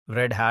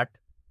Red Hat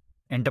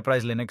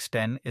Enterprise Linux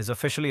 10 is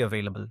officially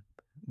available.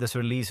 This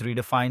release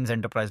redefines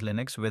Enterprise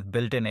Linux with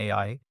built-in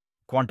AI,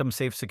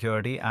 quantum-safe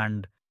security,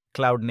 and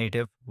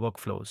cloud-native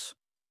workflows.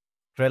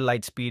 RHEL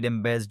Lightspeed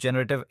embeds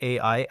generative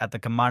AI at the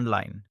command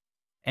line.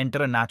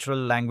 Enter a natural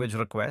language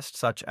request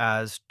such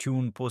as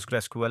tune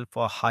PostgreSQL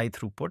for high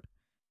throughput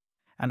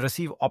and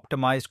receive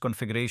optimized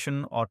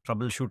configuration or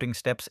troubleshooting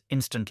steps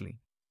instantly.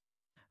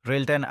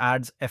 RHEL 10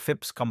 adds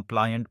FIPS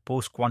compliant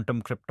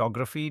post-quantum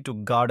cryptography to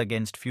guard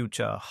against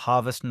future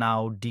harvest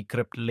now,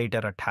 decrypt later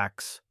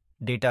attacks.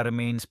 Data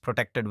remains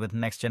protected with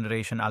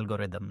next-generation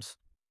algorithms.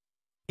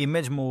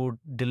 Image mode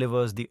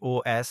delivers the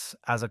OS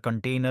as a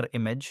container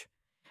image.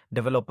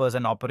 Developers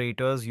and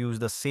operators use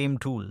the same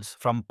tools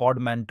from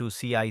Podman to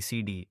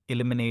CI/CD,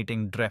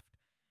 eliminating drift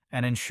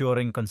and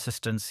ensuring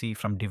consistency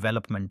from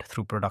development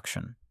through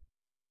production.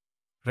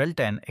 RHEL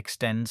 10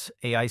 extends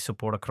AI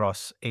support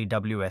across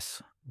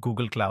AWS,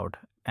 Google Cloud,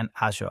 and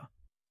Azure.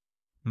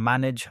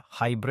 Manage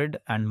hybrid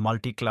and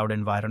multi-cloud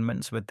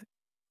environments with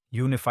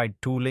unified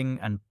tooling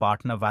and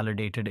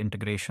partner-validated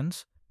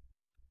integrations.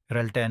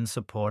 RHEL 10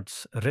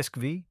 supports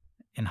RISC-V,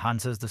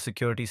 enhances the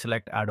Security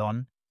Select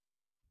add-on,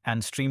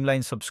 and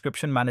streamlines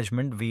subscription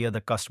management via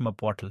the customer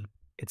portal.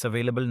 It's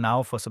available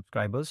now for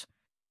subscribers.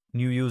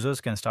 New users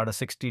can start a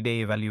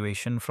 60-day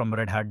evaluation from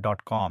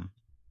redhat.com.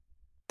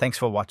 Thanks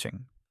for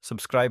watching.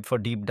 Subscribe for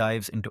deep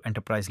dives into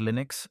enterprise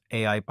Linux,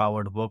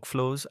 AI-powered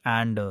workflows,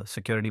 and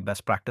security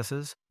best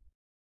practices.